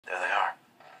There they are.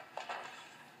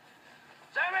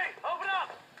 Sammy, open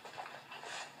up!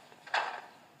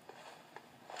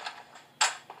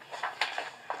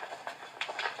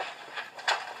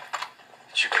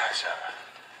 Did you guys,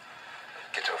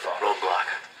 get to a phone? Roadblock.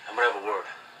 I'm gonna have a word.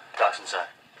 Doc's inside.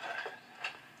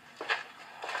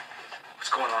 What's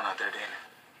going on out there, Dean?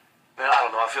 Man, I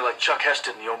don't know. I feel like Chuck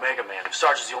Heston, the Omega Man. The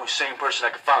Sergeant's the only sane person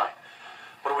I could find.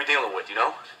 What are we dealing with, you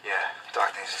know? Yeah,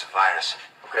 Doc thinks it's a virus.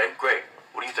 Okay, great.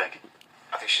 What do you think?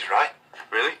 I think she's right.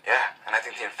 Really? Yeah, and I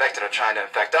think the infected are trying to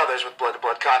infect others with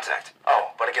blood-to-blood contact.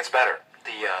 Oh, but it gets better.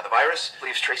 The virus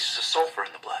leaves traces of sulfur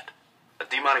in the blood. A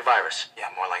demonic virus. Yeah,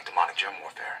 more like demonic germ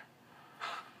warfare.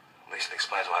 At least it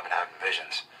explains why I've been having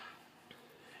visions.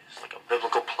 It's like a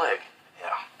biblical plague.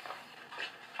 Yeah.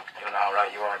 You don't know how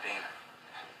right you are, Dean.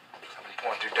 I've been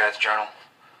pouring through Dad's journal.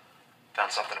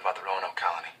 Found something about the Roanoke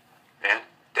colony. And?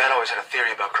 Dad always had a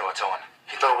theory about Croatoan.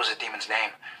 He thought it was a demon's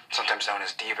name, sometimes known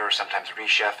as Deaver, sometimes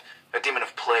Reshef, a demon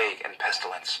of plague and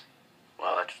pestilence.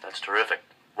 Well, that's terrific.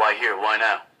 Why here? Why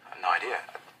now? I have no idea.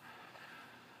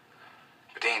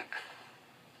 But Dean,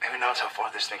 maybe knows how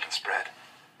far this thing can spread.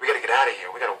 We gotta get out of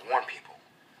here. We gotta warn people.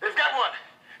 They've got one!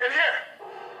 In here!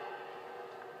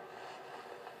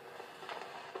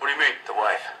 What do you mean? The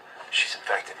wife. She's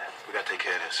infected. We gotta take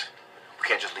care of this. We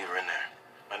can't just leave her in there.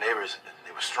 My neighbors,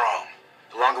 they were strong.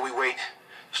 The longer we wait,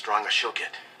 the stronger she'll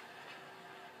get.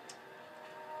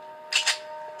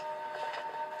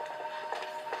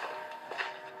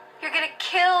 You're gonna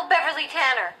kill Beverly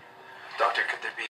Tanner. Doctor, could there be